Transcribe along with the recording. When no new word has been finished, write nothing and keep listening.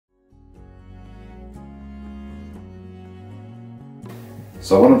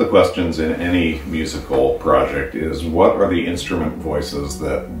So one of the questions in any musical project is, what are the instrument voices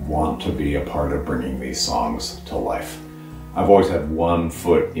that want to be a part of bringing these songs to life? I've always had one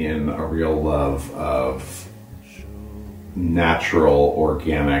foot in a real love of natural,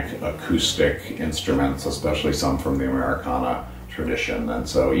 organic, acoustic instruments, especially some from the Americana tradition. And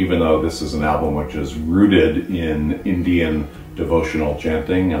so even though this is an album which is rooted in Indian devotional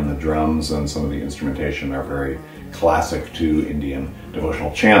chanting, and the drums and some of the instrumentation are very classic to Indian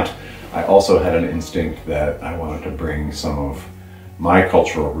devotional chant, I also had an instinct that I wanted to bring some of my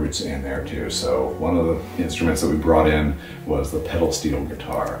cultural roots in there too. So one of the instruments that we brought in was the pedal steel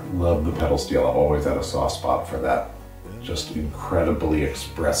guitar. Love the pedal steel. I've always had a soft spot for that just incredibly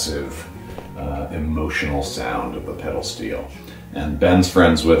expressive, emotional sound of the pedal steel. And Ben's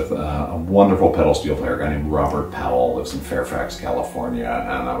friends with a wonderful pedal steel player, a guy named Robert Powell, lives in Fairfax, California,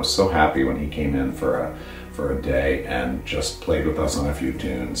 and I was so happy when he came in for a day and just played with us on a few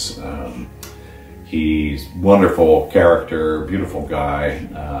tunes. He's wonderful character, beautiful guy,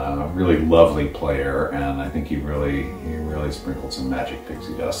 really lovely player, and I think he really sprinkled some magic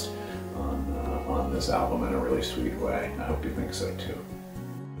pixie dust on this album in a really sweet way. I hope you think so too.